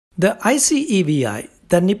The ICEVI,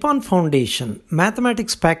 the Nippon Foundation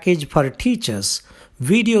Mathematics Package for Teachers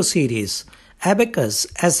video series, Abacus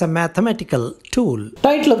as a Mathematical Tool.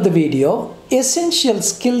 Title of the video, Essential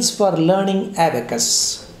Skills for Learning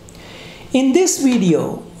Abacus. In this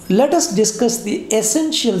video, let us discuss the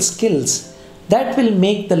essential skills that will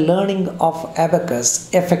make the learning of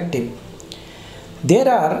abacus effective. There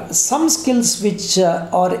are some skills which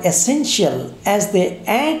are essential as they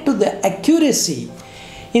add to the accuracy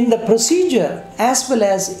in the procedure as well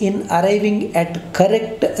as in arriving at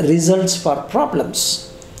correct results for problems.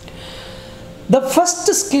 The first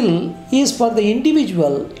skill is for the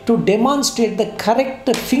individual to demonstrate the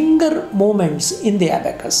correct finger movements in the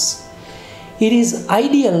abacus. It is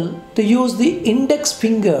ideal to use the index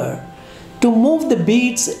finger to move the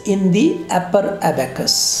beads in the upper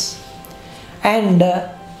abacus and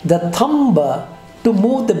the thumb to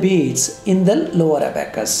move the beads in the lower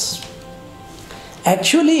abacus.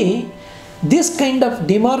 Actually, this kind of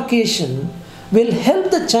demarcation will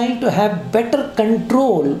help the child to have better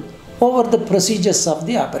control over the procedures of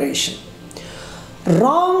the operation.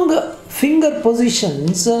 Wrong finger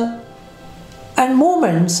positions and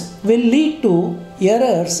movements will lead to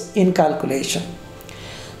errors in calculation.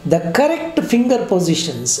 The correct finger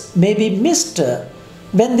positions may be missed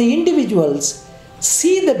when the individuals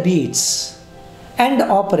see the beads and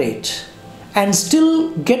operate and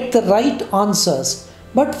still get the right answers,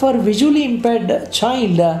 but for visually impaired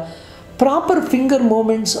child, proper finger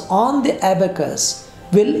movements on the abacus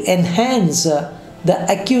will enhance the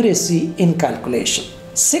accuracy in calculation.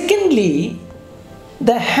 Secondly,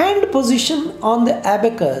 the hand position on the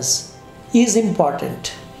abacus is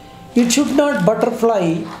important. It should not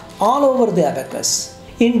butterfly all over the abacus.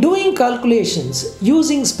 In doing calculations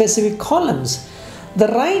using specific columns, the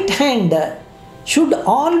right hand should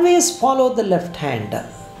always follow the left hand.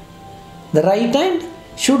 The right hand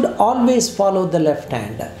should always follow the left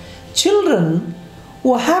hand. Children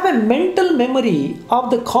who have a mental memory of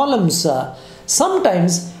the columns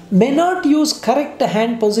sometimes may not use correct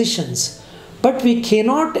hand positions, but we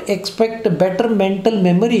cannot expect better mental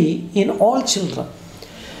memory in all children.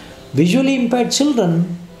 Visually impaired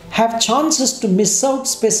children have chances to miss out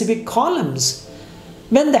specific columns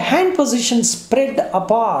when the hand positions spread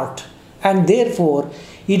apart, and therefore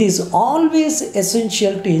it is always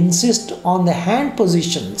essential to insist on the hand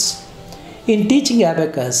positions in teaching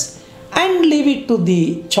abacus and leave it to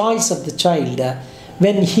the choice of the child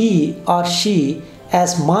when he or she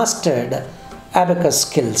has mastered abacus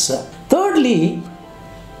skills. Thirdly,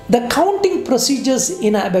 the counting procedures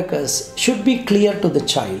in abacus should be clear to the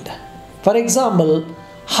child. For example,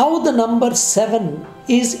 how the number 7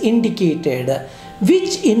 is indicated,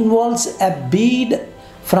 which involves a bead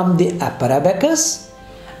from the upper abacus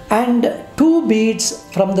and 2 beads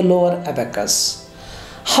from the lower abacus.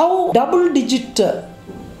 How double digit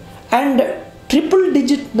and triple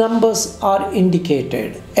digit numbers are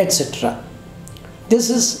indicated, etc. This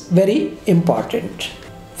is very important.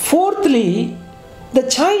 Fourthly, the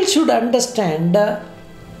child should understand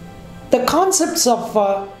the concepts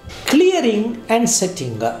of clearing and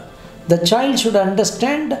setting. The child should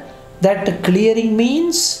understand that clearing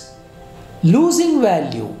means losing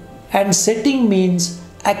value and setting means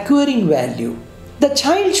acquiring value. The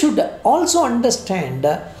child should also understand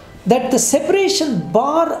that the separation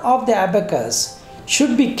bar of the abacus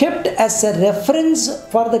should be kept as a reference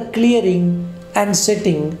for the clearing and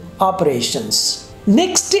setting operations.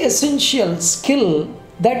 Next essential skill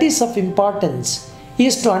that is of importance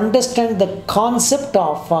is to understand the concept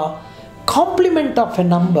of complement of a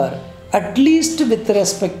number, at least with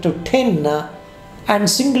respect to 10 and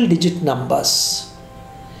single digit numbers.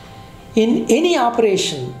 In any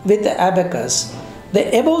operation with the abacus,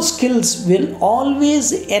 the above skills will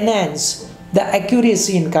always enhance the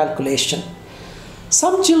accuracy in calculation.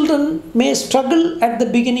 Some children may struggle at the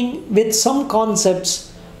beginning with some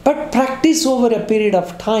concepts, but practice over a period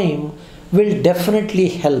of time will definitely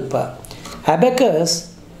help.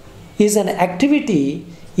 Abacus is an activity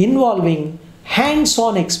involving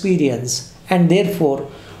hands-on experience, and therefore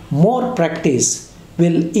more practice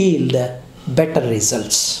will yield better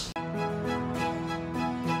results.